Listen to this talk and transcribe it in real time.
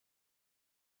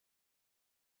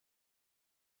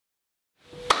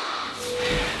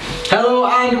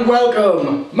and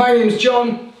welcome. My name is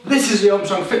John, this is the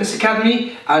Armstrong Fitness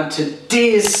Academy, and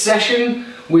today's session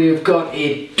we've got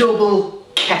a double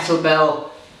kettlebell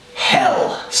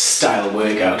hell style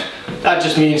workout. That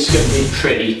just means it's going to be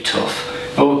pretty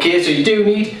tough. Okay, so you do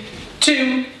need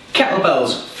 2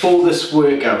 kettlebells for this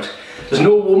workout. There's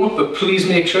no warm up, but please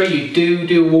make sure you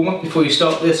do a warm up before you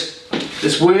start this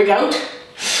workout.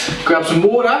 Grab some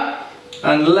water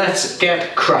and let's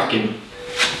get cracking.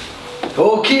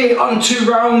 Okay, on to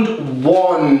round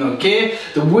 1, okay?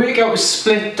 The workout is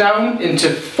split down into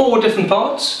 4 different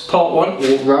parts. Part 1,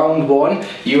 or round 1,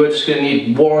 you are just going to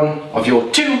need 1 of your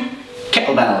 2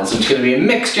 kettlebells. It's going to be a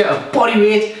mixture of body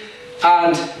weight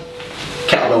and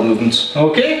kettlebell movements,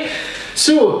 okay?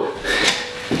 So,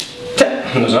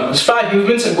 there's 5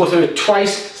 movements and go through it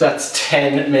twice, so that's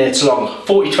 10 minutes long.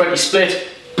 40-20 split,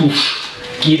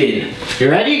 boosh, get in. You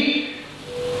ready?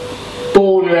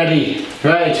 Born ready.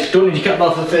 Right, don't need your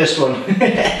kettlebell for the first one.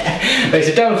 Right,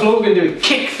 so down the floor we're going to do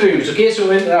kick throughs, okay? So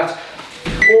we're into that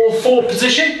all 4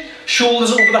 position,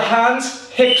 shoulders over the hands,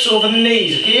 hips over the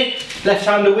knees, okay? Left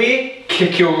hand away,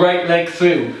 kick your right leg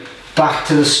through. Back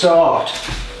to the start.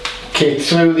 Kick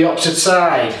through the opposite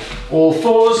side. All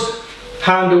 4s,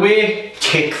 hand away,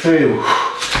 kick through.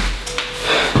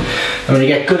 And when you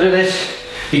get good at it,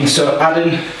 you can start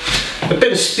adding a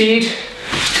bit of speed,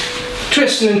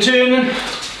 twisting and turning.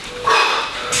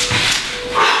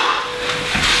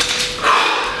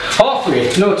 Halfway,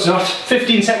 no it's not,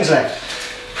 15 seconds left.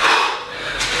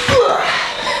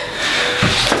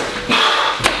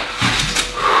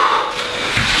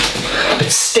 A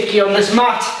bit sticky on this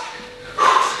mat.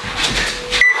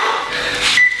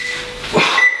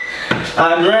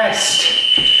 And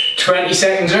rest. 20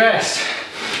 seconds rest.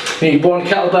 You need 1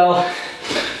 kettlebell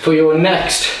for your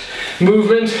next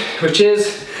movement, which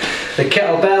is the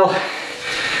kettlebell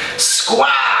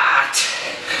squat.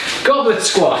 Goblet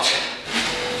squat.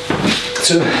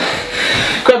 So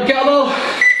grab the kettlebell,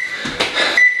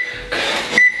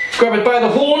 grab it by the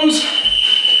horns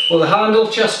or the handle,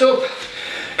 chest up,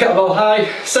 kettlebell high,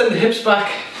 send the hips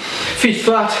back, feet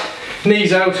flat,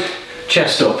 knees out,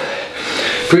 chest up.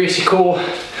 Brace your core,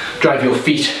 drive your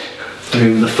feet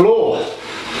through the floor.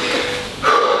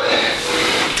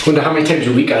 Wonder how many times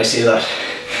a week I say that.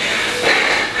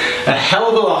 A hell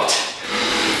of a lot.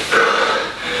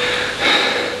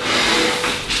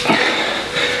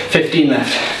 15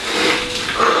 left.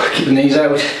 Keep the knees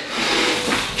out.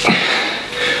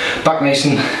 Back nice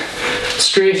and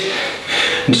straight.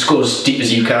 And just go as deep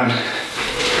as you can.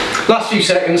 Last few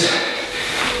seconds.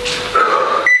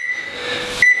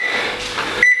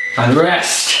 And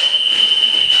rest.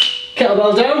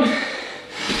 Kettlebell down.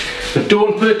 But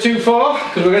don't put it too far,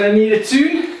 because we're going to need it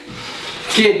soon.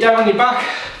 Get down on your back.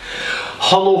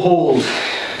 Hollow hold.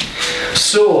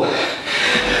 So,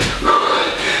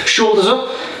 shoulders up,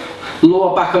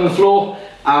 lower back on the floor,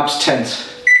 abs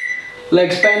tense.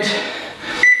 Legs bent,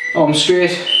 arms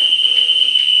straight,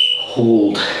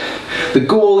 hold. The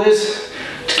goal is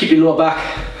to keep your lower back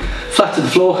flat to the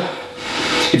floor.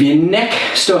 If your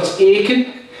neck starts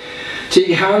aching, take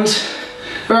your hands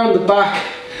around the back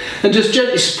and just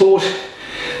gently support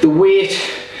the weight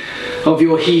of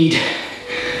your head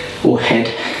or head.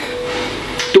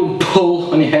 Don't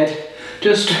pull on your head,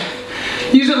 just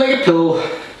use it like a pillow.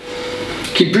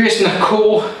 Keep bracing that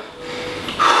core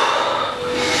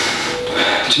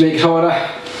to make it harder.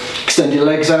 Extend your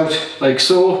legs out like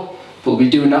so. We'll be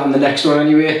doing that on the next one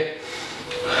anyway.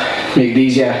 Make it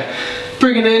easier.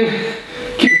 Bring it in,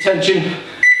 keep the tension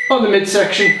on the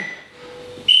midsection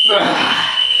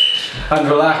and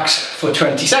relax for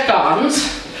 20 seconds.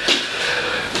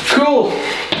 Cool.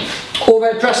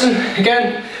 Overhead pressing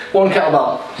again. 1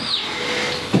 kettlebell.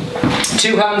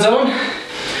 2 hands on,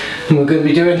 and we're going to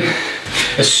be doing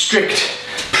a strict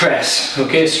press.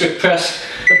 Okay, strict press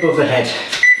above the head.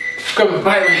 Grab it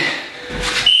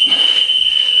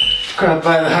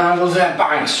by the handles there,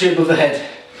 bang, straight above the head.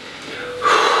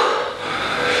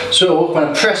 So when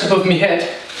I press above my head,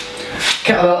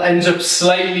 kettlebell ends up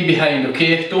slightly behind,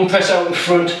 okay? Don't press out in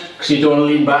front because you don't want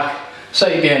to lean back.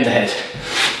 Slightly behind the head.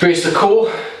 Brace the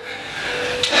core,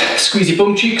 squeeze your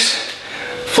bum cheeks,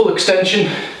 full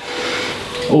extension,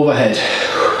 overhead.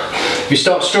 If you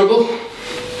start to struggle,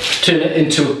 turn it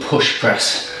into a push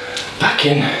press. Back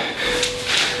in,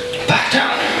 back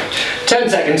down. 10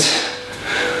 seconds,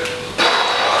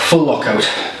 full lockout.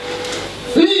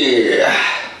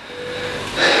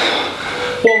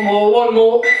 One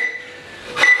more.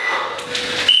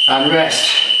 And rest.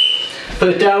 Put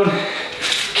it down,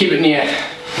 keep it near.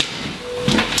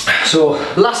 So,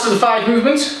 last of the 5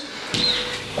 movements.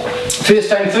 First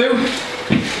time through,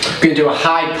 we're going to do a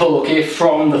high pull, okay,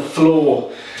 from the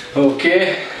floor.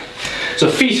 Okay, so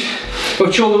feet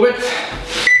about shoulder width.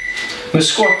 I'm going to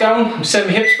squat down, send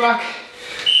my hips back,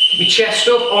 keep my chest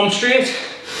up, arms straight,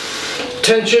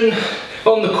 tension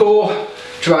on the core,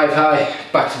 drive high,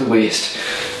 back to the waist.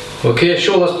 Okay,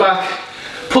 shoulders back,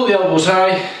 pull the elbows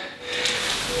high,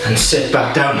 and sit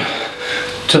back down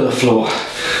to the floor.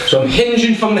 So I'm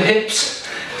hinging from the hips,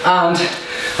 and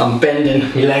I'm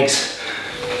bending my legs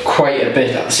quite a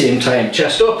bit at the same time.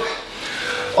 Chest up,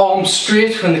 arms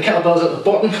straight when the kettlebell's at the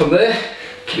bottom. From there,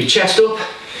 keep your chest up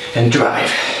and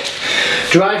drive.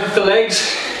 Drive with the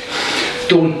legs,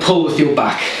 don't pull with your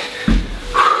back.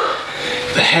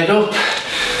 The head up,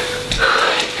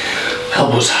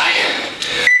 elbows high.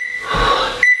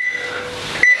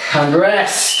 And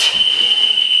rest.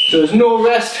 So there's no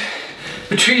rest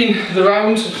between the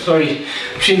rounds, between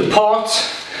the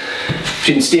parts,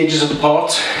 between stages of the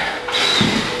parts.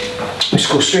 Let's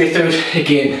go straight through it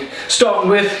again. Starting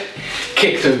with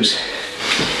kick throughs.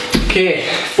 Okay,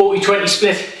 40-20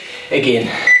 split again.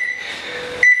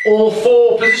 All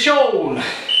four position.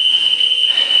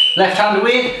 Left hand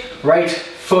away, right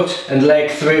foot and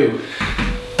leg through.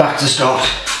 Back to start.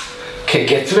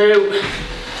 Kick it through.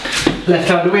 Left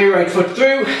hand away, right foot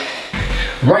through.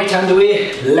 Right hand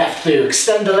away, left through.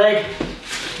 Extend the leg.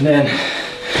 And then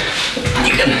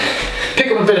you can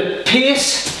pick up a bit of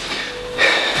pace.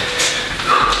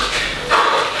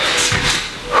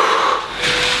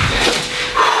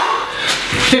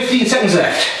 Seconds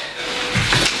left.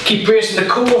 Keep bracing the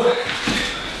core.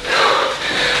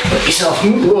 Let yourself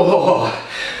move. Whoa.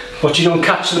 Watch you don't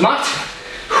catch the mat.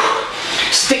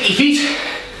 Sticky feet.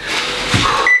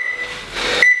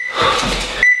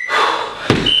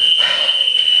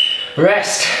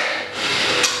 Rest.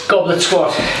 Goblet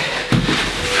squat.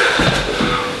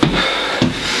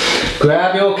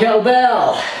 Grab your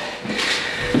kettlebell.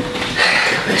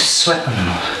 There's sweat on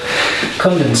them.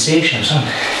 Condensation or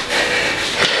something.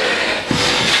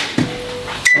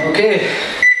 Okay,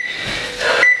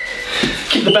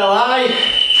 keep the bell high,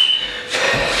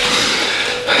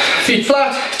 feet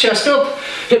flat, chest up,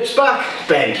 hips back,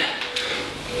 bend.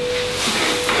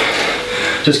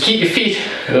 Just keep your feet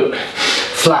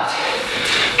flat,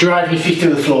 drive your feet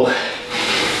through the floor,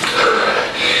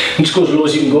 and just go as low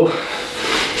as you can go.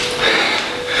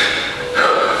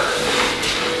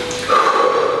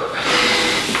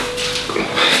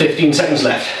 "15 seconds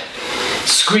left.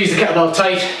 Squeeze the kettlebell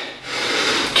tight.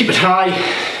 Keep it high,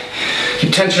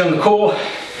 keep tension on the core.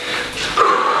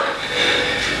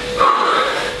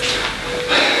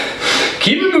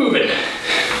 Keep it moving.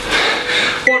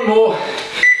 One more.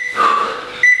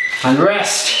 And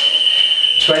rest.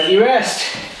 20 rest.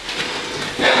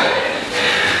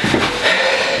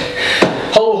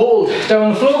 Hollow hold down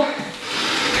on the floor.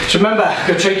 So remember, I'm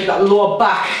going to try to keep that lower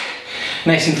back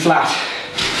nice and flat.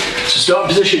 So start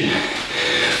position.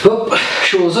 Up,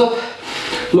 shoulders up.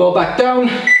 Lower back down,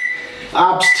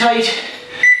 abs tight,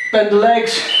 bend the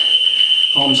legs,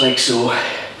 arms like so.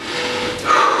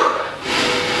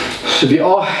 So if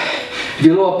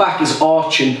your lower back is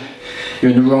arching,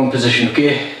 you're in the wrong position,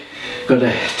 okay? Got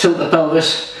to tilt the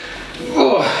pelvis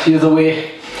the other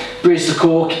way, brace the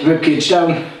core, keep the ribcage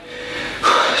down.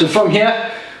 So from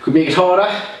here, we could make it harder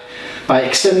by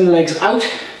extending the legs out.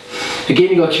 Again,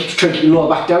 you've got to try to keep your lower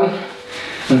back down.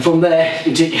 And from there, you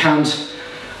can take your hands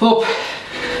up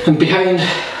and behind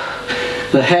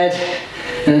the head,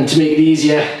 and to make it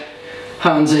easier,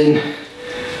 hands in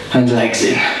and legs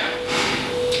in.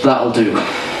 That'll do.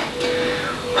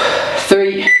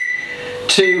 3,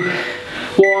 2,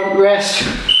 1, rest.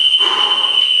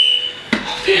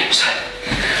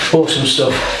 Awesome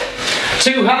stuff.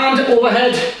 2-hand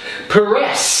overhead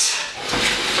press.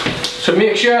 So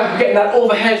make sure we're getting that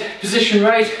overhead position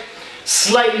right,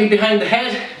 slightly behind the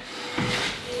head.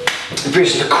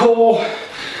 Brace the core.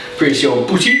 Brace your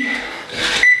booty.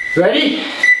 Ready?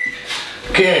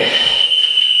 Okay.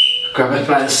 Grab it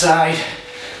by the side,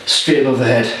 straight above the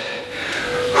head.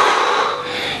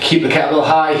 Keep the kettlebell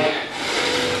high.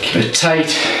 Keep it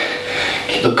tight.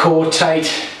 Keep the core tight.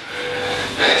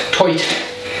 Tight.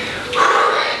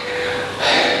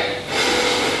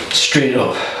 Straight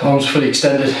up. Arms fully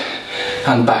extended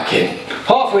and back in.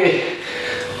 Halfway.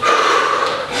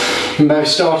 Now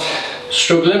start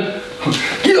struggling.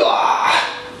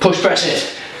 Push press it.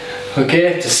 Okay,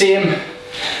 it's the same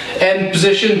end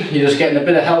position, you're just getting a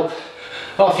bit of help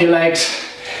off your legs.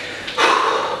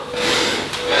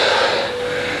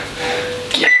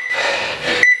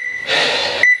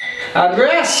 And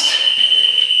rest.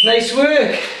 Nice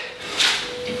work.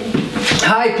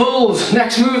 High pulls,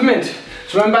 next movement.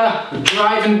 So remember, we're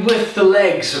driving with the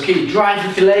legs. Okay, drive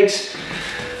with your legs.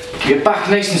 Keep your back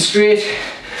nice and straight.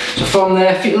 So from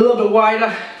there, feet a little bit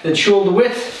wider than shoulder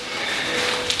width.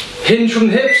 Hinge from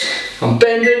the hips, I'm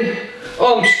bending,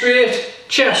 arms straight,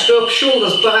 chest up,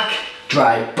 shoulders back,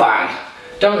 drive, bang.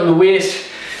 Down to the waist,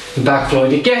 and back floor.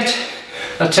 You get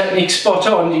that technique spot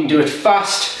on, you can do it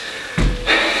fast,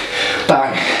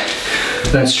 bang,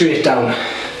 then straight down.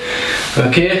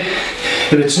 Okay,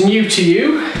 if it's new to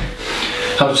you,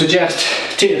 I would suggest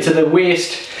take it to the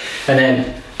waist and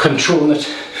then controlling it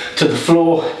to the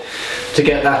floor to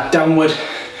get that downward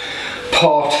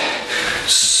part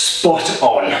spot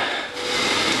on.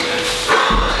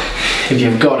 If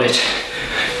you've got it,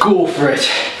 go for it.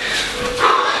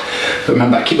 But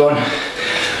remember, keep on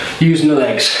using the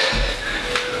legs.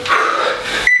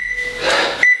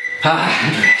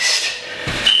 And rest.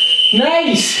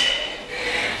 Nice!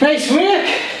 Nice work!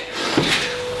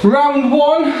 Round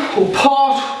one, or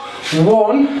part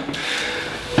one,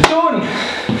 done.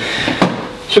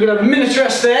 So we're going to have a minute's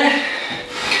rest there.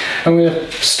 And we're going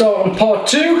to start on part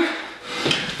two,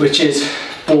 which is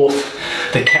both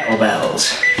the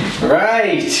kettlebells.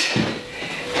 Right,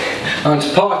 on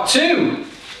to part two.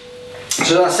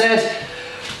 So as I said,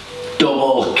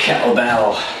 double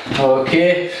kettlebell.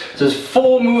 Okay, so there's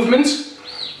 4 movements,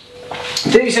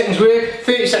 30 seconds work,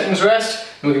 30 seconds rest,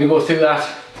 and we're going to go through that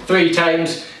 3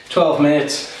 times, 12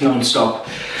 minutes, non-stop.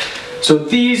 So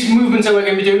these movements that we're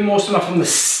going to be doing, most of them are from the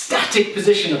static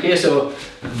position, okay, so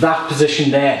that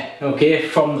position there, okay,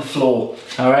 from the floor,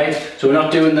 alright? So we're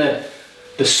not doing the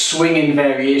swinging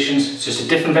variations, it's just a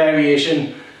different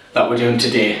variation that we're doing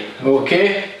today,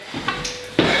 okay?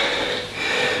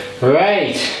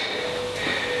 Right,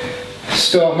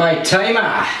 start my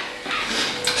timer.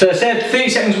 So I said 30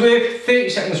 seconds work, 30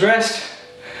 seconds rest,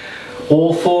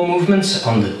 all 4 movements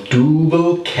on the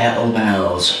double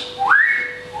kettlebells.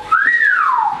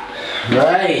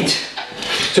 Right,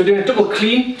 so we're doing a double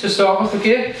clean to start with,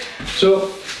 okay?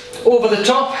 So over the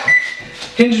top,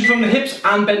 hinging from the hips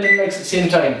and bending legs at the same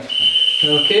time.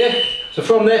 Okay, so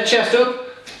from there, chest up,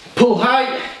 pull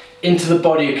high into the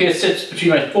body, okay? It sits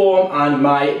between my forearm and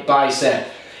my bicep.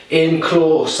 In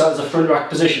close, that's a front rack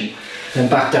position. Then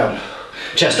back down.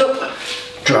 Chest up,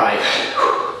 drive,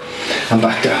 and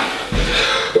back down.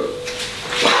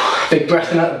 Big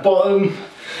breath in at the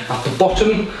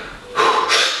bottom,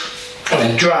 and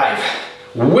then drive.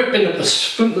 Whipping up the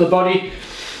front of the body,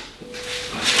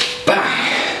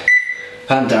 bang.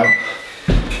 And down,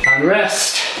 and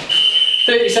rest,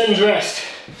 30 seconds rest.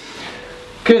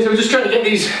 Okay, so we're just trying to get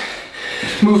these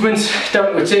movements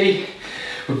down to a T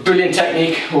with brilliant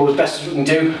technique, or as best as we can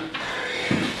do.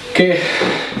 Okay,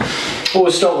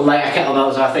 always start with lighter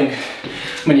kettlebells, I think,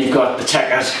 when you've got the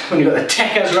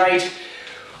techers right,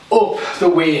 up the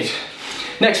weight.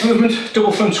 Next movement,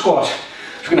 double front squat. So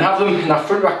we're going to have them in that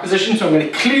front rack position, so I'm going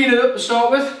to clean it up to start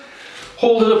with,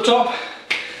 hold it up top,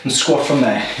 and squat from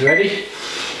there. You ready?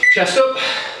 Chest up,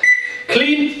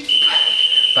 clean,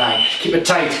 bang, keep it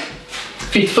tight.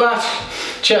 Feet flat,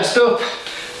 chest up,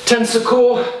 tense the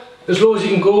core as low as you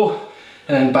can go,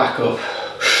 and then back up.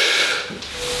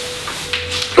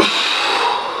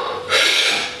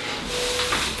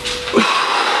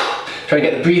 Try to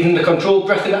get the breathing under control,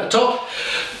 breath in at the top.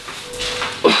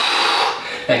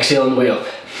 Exhale on the way up.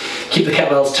 Keep the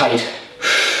kettlebells tight.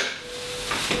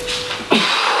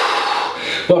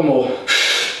 One more.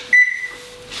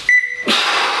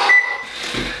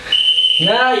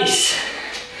 Nice!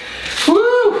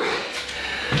 Woo!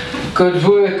 Good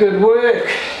work, good work.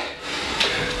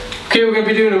 Okay, we're going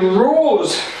to be doing a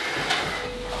rows.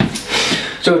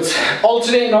 So it's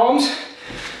alternating arms,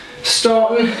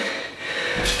 starting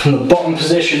from the bottom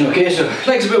position, okay? So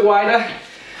legs a bit wider.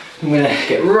 I'm going to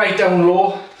get right down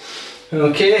low.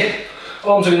 Okay,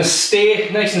 arms are going to stay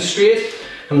nice and straight.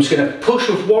 I'm just going to push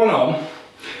with one arm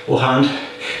or hand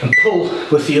and pull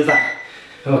with the other.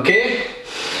 Okay?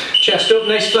 Chest up,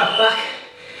 nice flat back.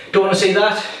 Don't want to see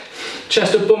that.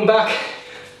 Chest up, bum back.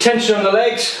 Tension on the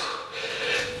legs.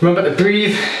 Remember to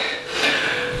breathe.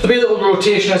 There'll be a little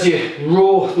rotation as you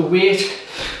row the weight,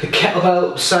 the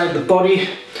kettlebell beside the body.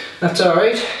 That's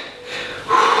alright.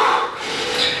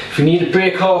 If you need to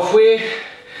break halfway,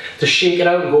 just shake it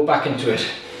out and go back into it.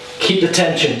 Keep the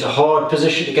tension. It's a hard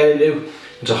position to get into.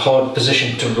 It's a hard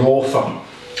position to row from.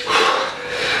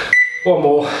 One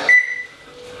more.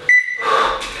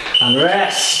 And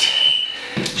rest.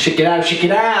 Shake it out, shake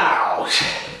it out.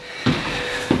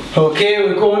 Okay,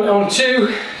 we're going on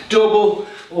to double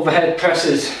overhead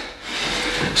presses.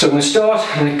 So I'm going to start,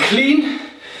 I'm going to clean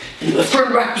into the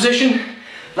front rack position.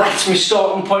 That's my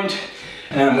starting point.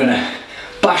 And I'm going to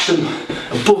bash them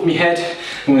above my head.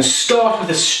 I'm going to start with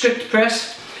a strict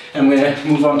press and I'm going to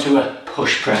move on to a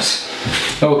push press.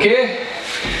 Okay?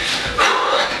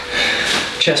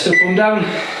 Chest up and down.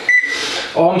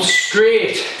 Arms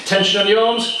straight. Tension on your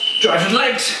arms. Driving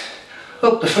legs.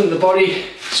 Up the front of the body.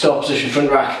 Start position,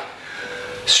 front rack.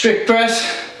 Strict press.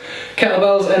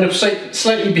 Kettlebells end up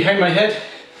slightly behind my head.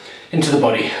 Into the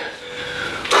body.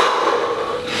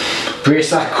 Brace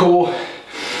that core.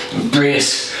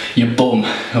 Brace your bum.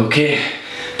 Okay.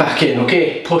 Back in.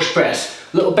 Okay. Push press.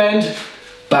 Little bend.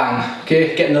 Bang.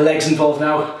 Okay. Getting the legs involved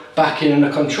now. Back in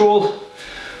under control.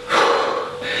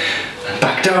 And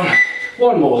back down.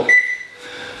 One more.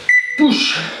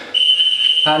 Push.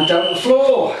 And down to the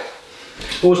floor.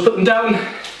 Always put them down.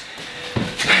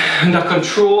 Under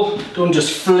control. Don't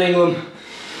just fling them.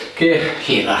 Okay.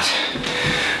 Hear that.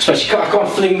 Especially I can't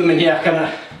fling them in here, can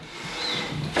I?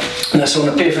 Unless I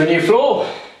want to pay for a new floor.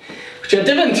 Which I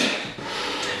didn't.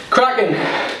 Cracking.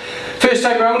 First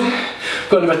time round.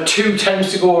 Got another 2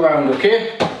 times to go around,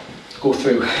 okay? Go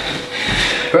through.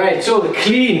 Right, so the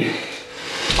clean.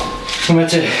 I'm going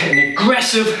to an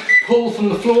aggressive pull from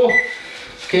the floor.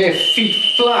 Okay,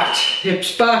 feet flat,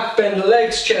 hips back, bend the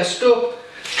legs, chest up,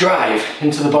 drive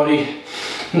into the body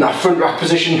in that front rack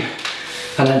position,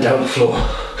 and then down the floor.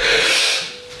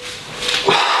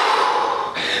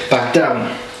 Back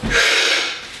down.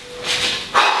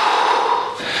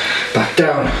 Back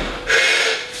down.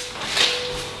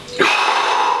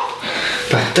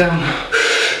 Back down.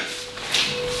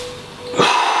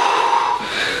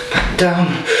 Back down.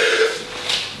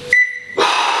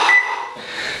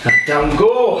 And down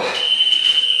go.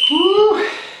 Woo.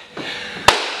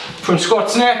 Front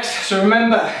squats next. So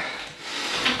remember,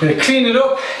 I'm going to clean it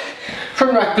up,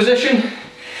 front rack position,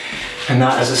 and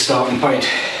that is the starting point.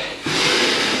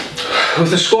 With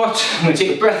the squat, I'm going to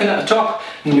take a breath in at the top,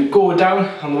 I'm going to go down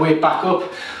on the way back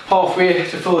up, halfway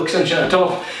to full extension at the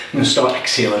top, I'm going to start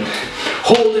exhaling.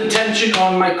 Holding tension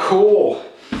on my core.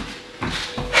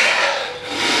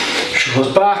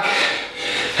 Shoulders back,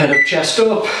 head up, chest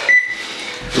up.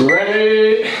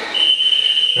 Ready?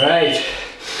 Right.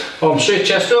 Arms straight,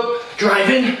 chest up, drive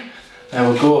in. Then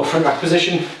we'll go front rack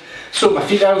position, sort my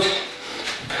feet out,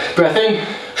 breath in.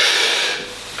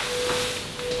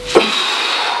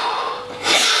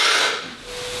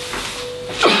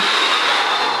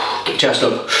 Get chest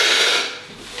up.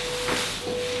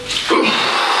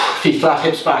 Feet flat,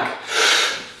 hips back.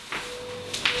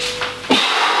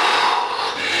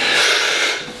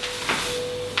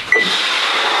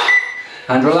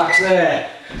 And relax there.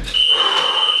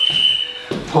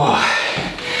 Oh.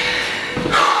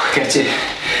 Get it.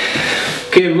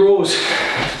 Okay, rows.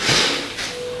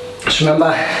 Just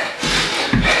remember,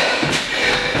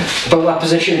 about that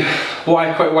position,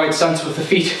 wide, quite wide stance with the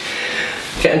feet,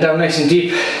 getting down nice and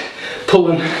deep,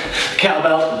 pulling the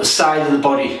kettlebell at the side of the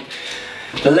body.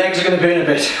 The legs are going to burn a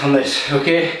bit on this,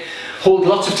 okay? Hold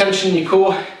lots of tension in your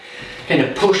core, kind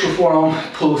of push with one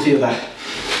arm, pull with the other.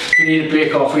 If you need a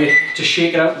break halfway, just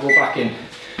shake it out and go back in.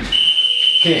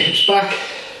 Okay, hips back.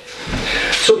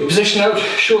 Sort your position out,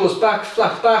 shoulders back,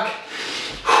 flat back.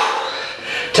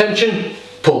 Tension,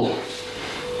 pull.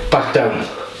 Back down,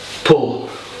 pull.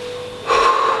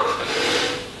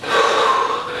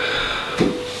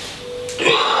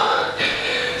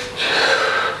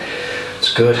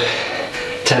 It's good.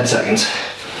 10 seconds.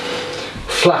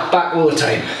 Flat back all the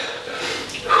time.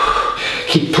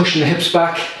 Keep pushing the hips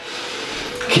back.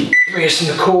 Keep bracing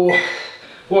the core.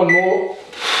 One more.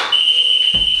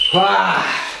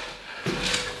 Ah.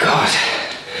 God,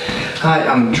 I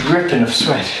am dripping of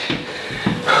sweat.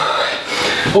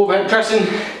 Overhead pressing.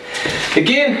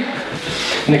 Again,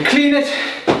 I'm going to clean it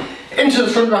into the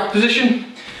front rack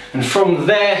position, and from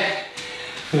there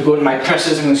I'm going to go into my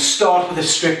presses. I'm going to start with a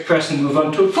strict press and move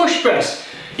on to a push press.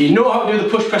 You know how to do the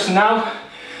push press now,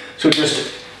 so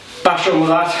just bash on with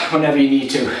that whenever you need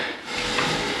to.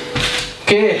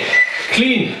 Okay,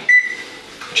 clean,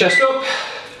 chest up,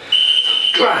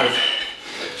 drive,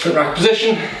 front rack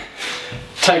position,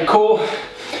 tight core,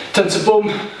 tense the bum,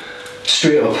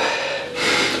 straight up,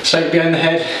 slight behind the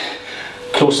head,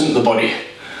 close into the body.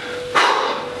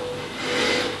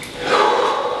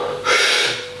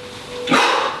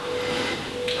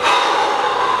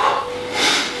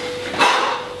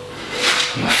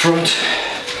 On the front,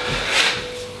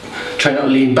 try not to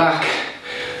lean back,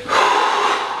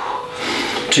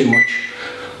 too much,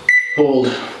 hold,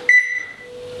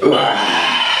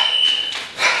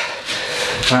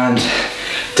 and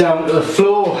down to the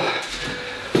floor,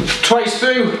 twice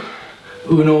through,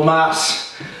 uno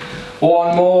mas,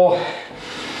 one more,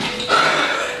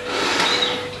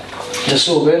 just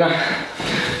slow burner,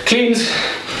 cleans,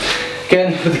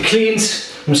 again with the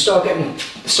cleans, I'm starting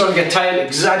to get tired,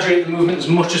 exaggerate the movement as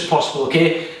much as possible,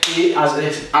 okay, be as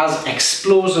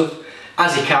explosive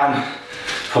as you can,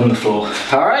 from the floor.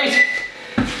 Alright?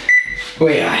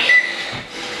 Way high.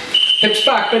 Hips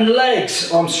back, bend the legs,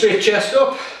 arms straight, chest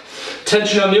up.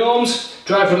 Tension on the arms,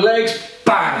 drive with the legs,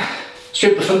 bang!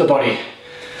 Straight to the front of the body.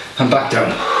 And back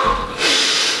down.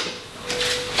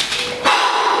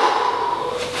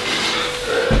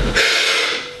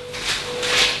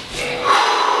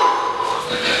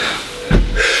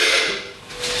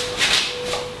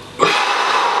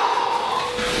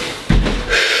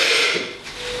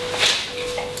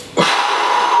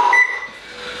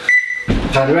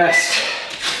 And rest.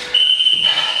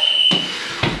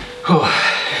 Oh.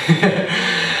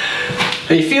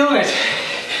 Are you feeling it?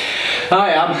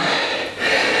 I am.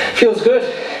 Feels good.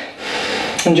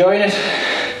 Enjoying it.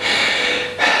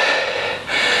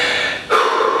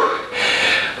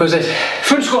 What was it?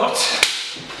 Front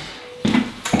squats.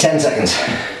 10 seconds.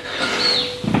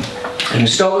 I'm going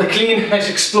to start with a clean, nice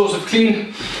explosive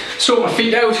clean. Sort my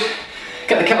feet out.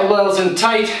 Get the kettlebells in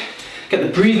tight. Get the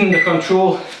breathing under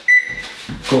control.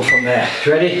 Go from there.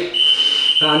 Ready?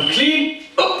 And clean.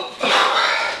 Up.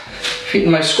 Feet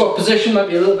in my squat position, might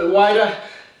be a little bit wider.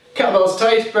 Kettlebells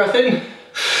tight, breath in.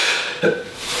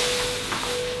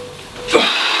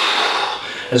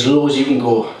 As low as you can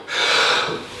go.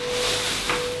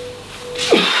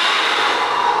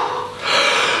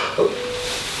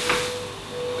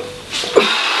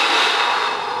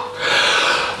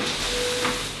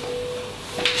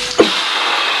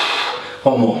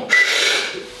 One more.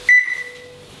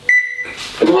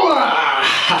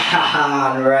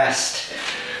 And rest.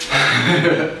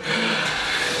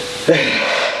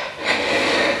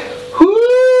 Woo!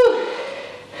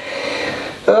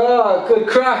 Oh, good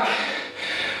crack.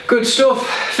 Good stuff.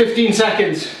 15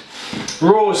 seconds.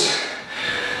 Rows.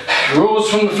 Rows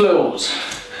from the floors.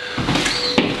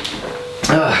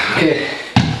 Okay.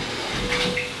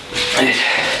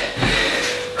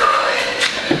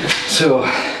 So,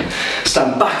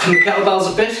 stand back from the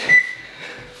kettlebells a bit.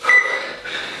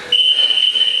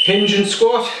 Hinge and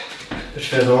squat, just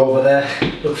further over there,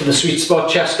 look for the sweet spot,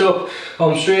 chest up,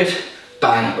 arms straight,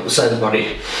 bang, up the side of the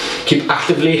body. Keep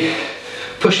actively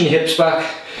pushing your hips back,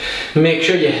 make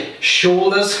sure your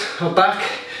shoulders are back,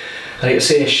 I like to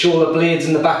say shoulder blades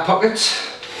in the back pockets.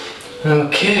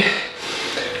 Okay,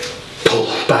 pull,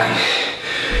 bang,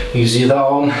 use the other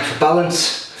arm for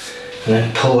balance, and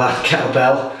then pull that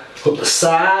kettlebell up the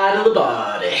side of the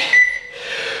body.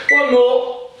 One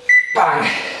more, bang.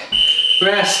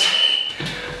 Rest.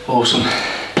 Awesome.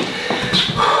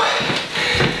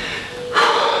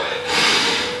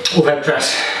 Overhead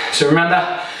press. So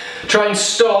remember, try and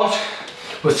start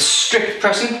with strict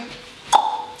pressing.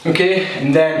 Okay,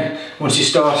 and then once you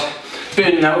start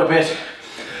burning out a bit,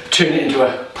 turn it into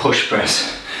a push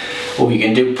press. Or you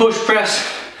can do push press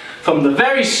from the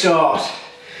very start.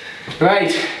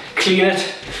 Right, clean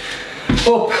it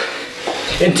up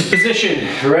into position.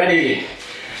 Ready.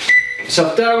 Get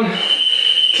yourself down.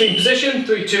 Clean position,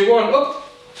 3, 2, 1, up.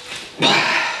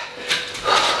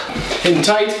 In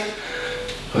tight,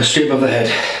 or straight above the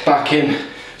head, back in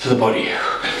to the body.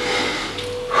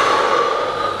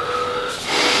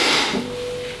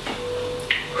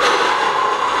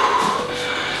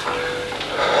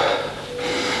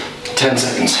 Ten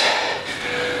seconds.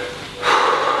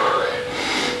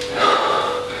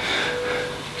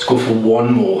 Let's go for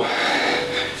one more.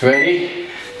 Ready?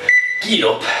 Get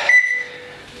up.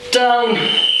 Down,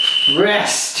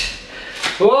 rest.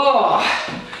 Oh,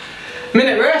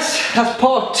 minute rest. That's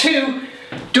part 2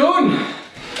 done.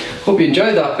 Hope you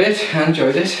enjoyed that bit. I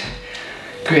enjoyed it.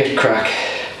 Great crack.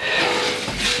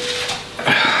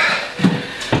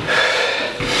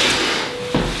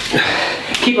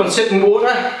 Keep on sipping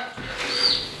water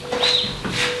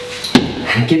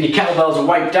and give your kettlebells a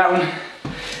wipe down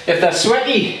if they're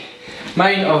sweaty.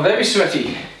 Mine are very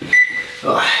sweaty.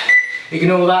 Oh,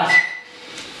 ignore that.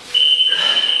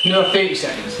 Another 30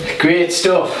 seconds. Great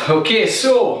stuff. Okay,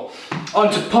 so on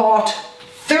to part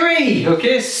 3.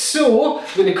 Okay, so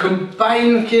we're going to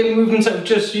combine the movements that we've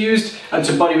just used and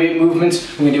some bodyweight movements.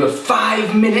 We're going to do a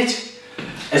 5-minute,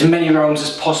 as many rounds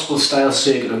as possible style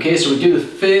circuit. Okay, so we do the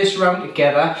first round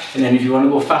together, and then if you want to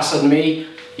go faster than me,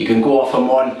 you can go off on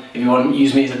one. If you want to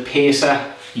use me as a pacer,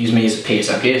 use me as a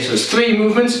pacer. Okay, so there's 3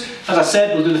 movements. As I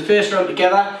said, we'll do the first round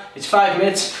together. It's 5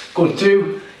 minutes, going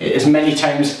through it as many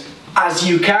times as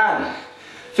you can.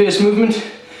 First movement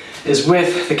is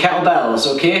with the kettlebells,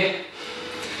 okay?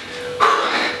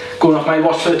 Going off my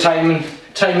watch for the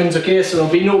timings, okay? So there'll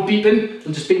be no beeping,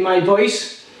 it'll just be my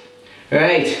voice.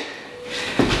 Right,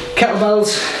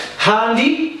 kettlebells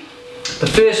handy. The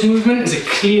first movement is a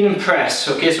clean and press,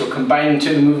 okay? So we're combining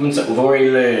 2 movements that we've already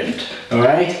learned,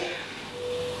 alright?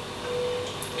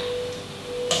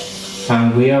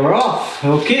 And we are off.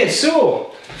 Okay,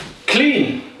 so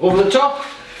clean over the top.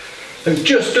 I've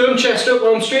just done chest up,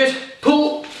 arm straight,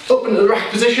 pull up into the rack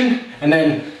position, and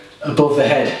then above the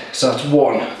head. So that's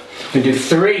 1. We do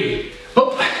 3.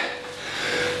 Up,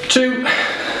 2,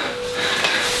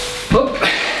 up,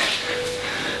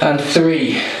 and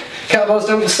 3. Kettlebells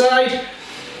down the side.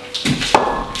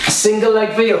 Single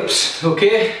leg V-ups,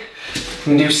 okay? We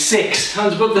can do 6.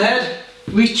 Hands above the head.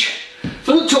 Reach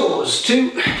for the toes.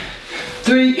 2,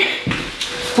 3,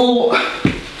 4,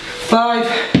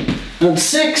 5, and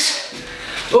 6.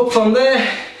 Up from there.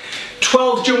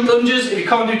 12 jump lunges. If you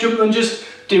can't do jump lunges,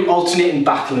 do alternating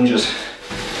back lunges.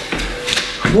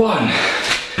 1,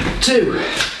 2,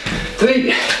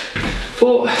 3,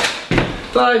 4,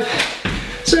 5,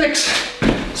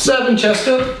 6, 7, chest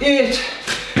up, 8,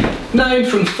 9,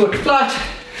 front foot flat,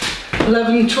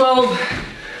 11, 12,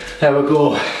 there we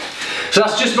go. So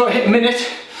that's just about hit a minute.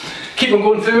 Keep on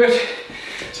going through it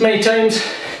as many times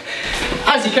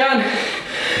as you can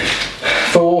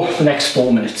for the next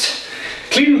 4 minutes.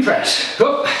 Clean and press,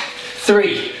 up,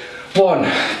 3, 1,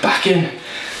 back in,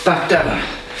 back down,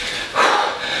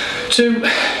 2,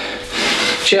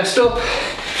 chest up,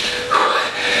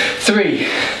 3,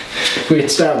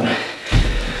 weights down,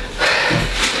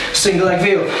 single leg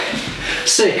V up,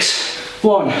 6,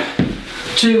 1,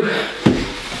 2,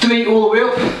 3, all the way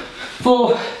up,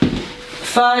 4,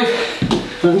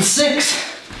 5, and 6,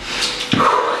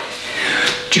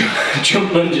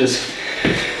 jump lunges.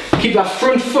 Keep that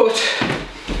front foot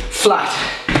flat,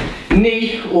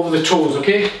 knee over the toes,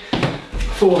 okay?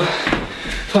 4,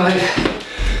 5,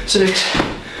 6,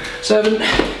 7,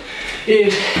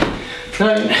 8,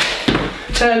 9,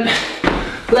 10,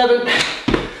 11,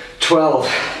 12.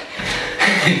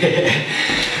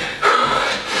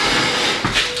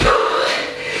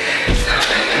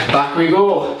 Back we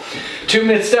go. 2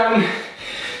 minutes down,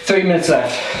 3 minutes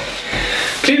left.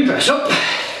 Clean press up.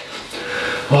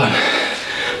 1,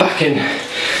 back in.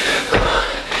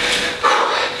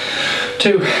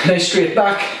 2, nice straight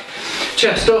back,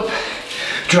 chest up,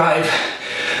 drive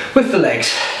with the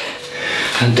legs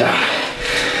and down.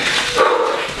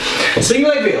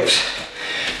 Single leg V-ups.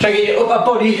 Try and get your upper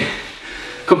body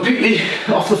completely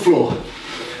off the floor.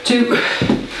 2,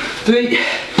 3,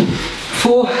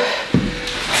 4,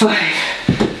 5,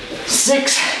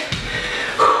 6.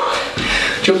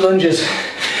 Jump lunges.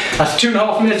 That's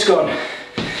 2.5 minutes gone.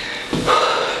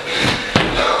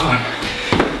 1,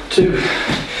 2.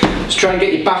 Just try and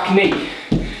get your back knee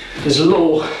as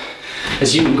low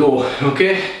as you can go,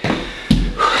 okay?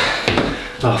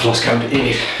 Oh, I've lost count.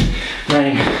 8,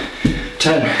 9,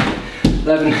 10,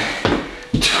 11,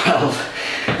 12.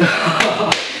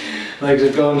 Legs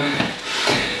are gone.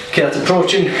 Okay, that's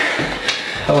approaching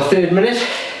our 3rd minute.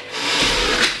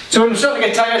 So when I'm starting to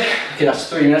get tired, okay, that's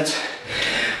 3 minutes.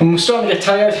 When we're starting to get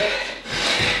tired,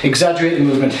 exaggerate the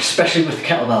movement, especially with the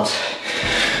kettlebells.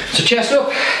 So chest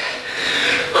up,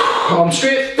 arm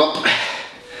straight, up,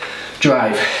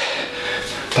 drive,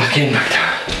 back in, back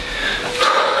down.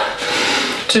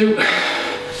 2,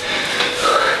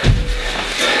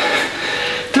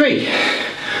 3,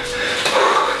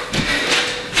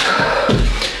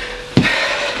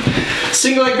 4.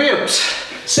 Single leg V-ups.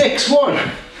 6,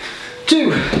 1,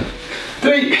 2,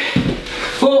 3,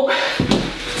 4,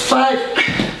 5,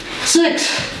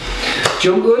 6.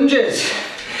 Jump lunges.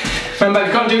 Remember, if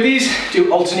you can't do these, do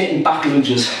alternating back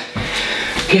lunges.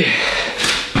 Okay.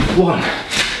 1,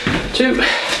 2,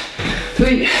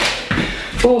 3,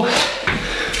 4,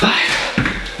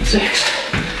 5, 6,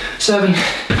 7,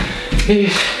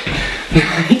 8,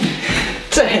 9,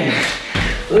 10,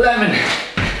 11,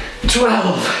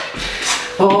 12.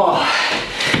 Oh.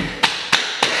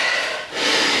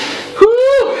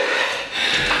 Woo.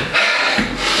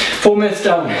 4 minutes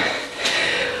down.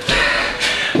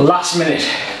 Last minute.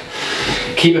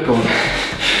 Keep it going.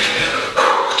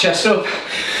 Chest up,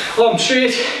 arm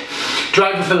straight,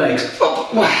 drive with the legs.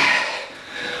 Up.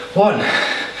 1,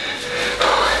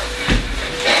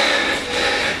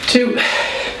 2,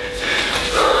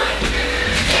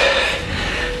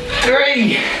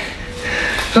 3.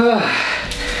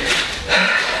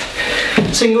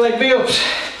 Single leg V-ups.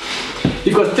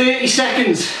 You've got 30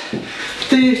 seconds.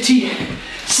 30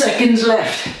 seconds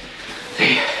left.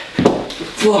 3,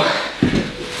 4,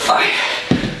 5,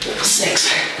 6.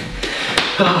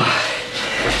 Oh,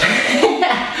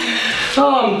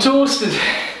 oh, I'm toasted.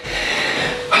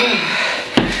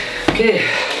 Okay.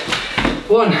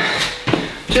 1,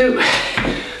 2,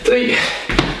 3,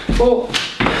 4,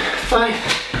 5,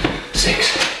 6,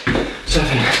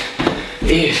 7,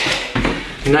 8,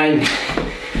 9,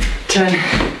 10,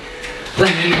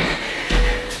 11,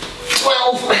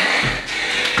 12.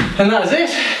 And that's it.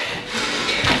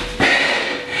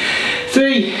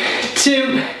 3,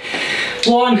 2,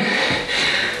 1.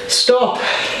 Stop.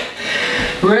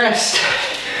 Rest.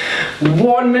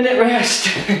 1 minute rest.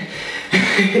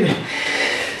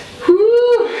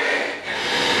 Woo!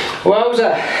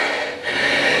 Wowza.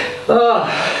 Oh.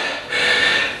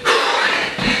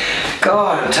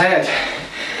 God, I'm tired.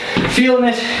 Feeling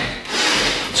it.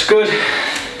 It's good.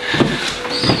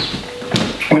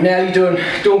 We're nearly done.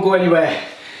 Don't go anywhere.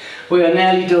 We are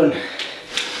nearly done.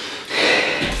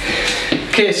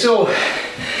 Okay, so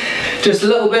just a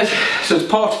little bit. So it's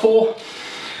part 4. We're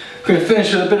going to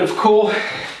finish with a bit of core.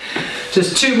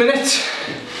 Just 2 minutes.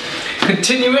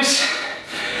 Continuous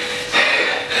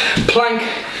plank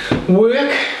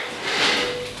work.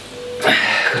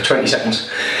 Got 20 seconds.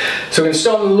 So we're going to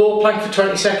start on the low plank for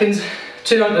 20 seconds.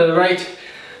 Turn onto the right.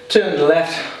 Turn onto the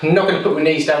left. I'm not going to put my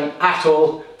knees down at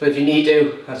all, but if you need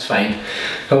to, that's fine.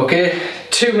 Okay,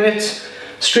 2 minutes,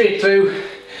 straight through,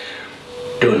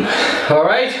 done.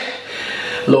 Alright,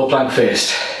 low plank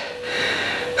first.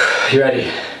 You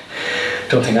ready?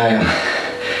 Don't think I am.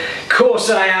 Of course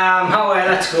I am. Alright,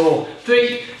 let's go.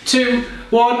 3, 2,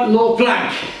 1, low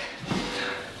plank.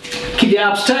 Keep the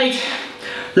abs tight.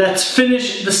 Let's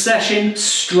finish the session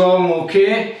strong,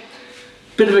 okay?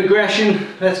 Bit of aggression,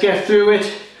 let's get through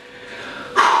it.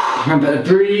 Remember to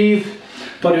breathe,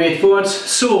 body weight forwards.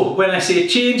 So when I say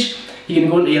change, you're going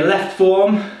to go into your left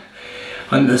forearm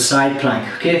on the side plank.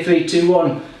 Okay, 3, 2,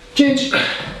 1, change.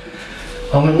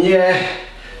 On in the air,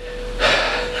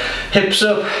 hips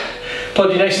up,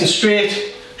 body nice and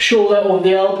straight, shoulder over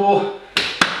the elbow.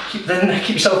 Keep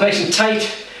yourself nice and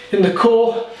tight in the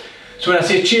core. So when I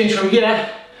say change from here,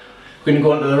 we're going to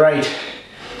go onto the right.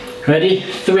 Ready?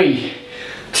 3,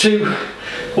 2,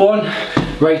 1,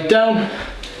 right down,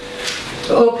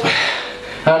 up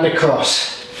and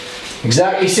across.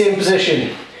 Exactly same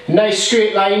position. Nice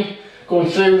straight line going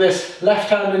through this left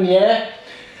hand in the air,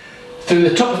 through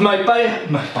the top of my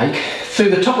bike,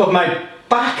 through the top of my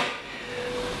back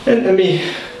into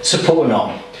me supporting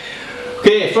arm.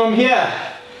 Okay, from here,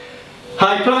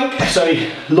 high plank,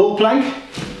 sorry, low plank.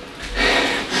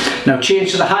 Now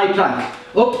change to the high plank,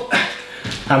 up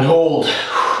and hold.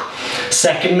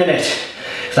 Second minute.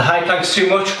 If the high plank's too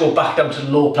much, go back down to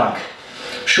the low plank.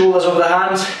 Shoulders over the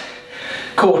hands,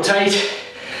 core tight.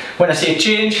 When I say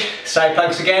change, side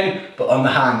planks again, but on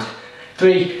the hand.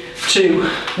 3, 2,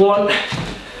 1,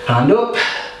 hand up.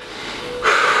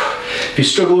 If you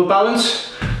struggle with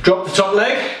balance, drop the top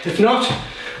leg. If not,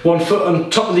 one foot on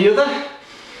top of the other.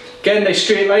 Again, nice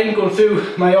straight line going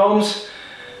through my arms.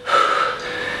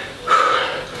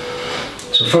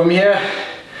 So from here,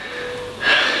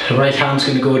 the right hand's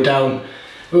going to go down.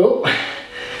 Oh,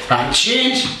 and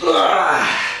change.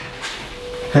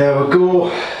 There we go.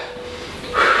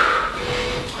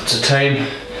 What's the time?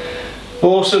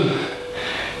 Awesome.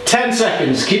 10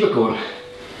 seconds, keep it going.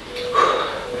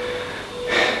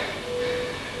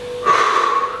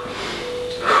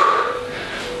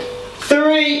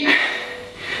 3,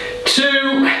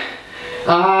 2,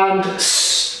 and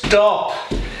stop.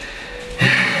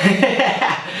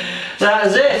 That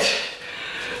is it.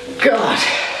 God,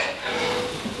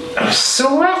 I'm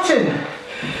sweating.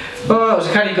 Oh, that was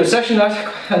a kind of good session.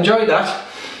 I enjoyed that.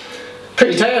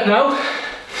 Pretty tired now.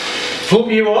 Hope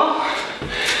you are.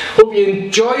 Hope you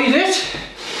enjoyed it.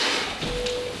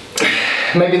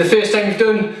 Maybe the first time you've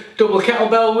done double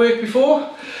kettlebell work before.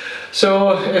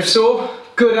 So if so,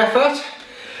 good effort.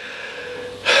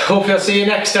 Hopefully I'll see you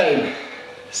next time.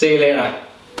 See you later.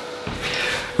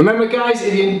 Remember guys,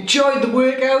 if you enjoyed the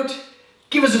workout,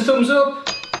 give us a thumbs up,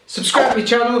 subscribe to my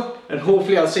channel, and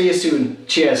hopefully I'll see you soon.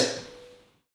 Cheers.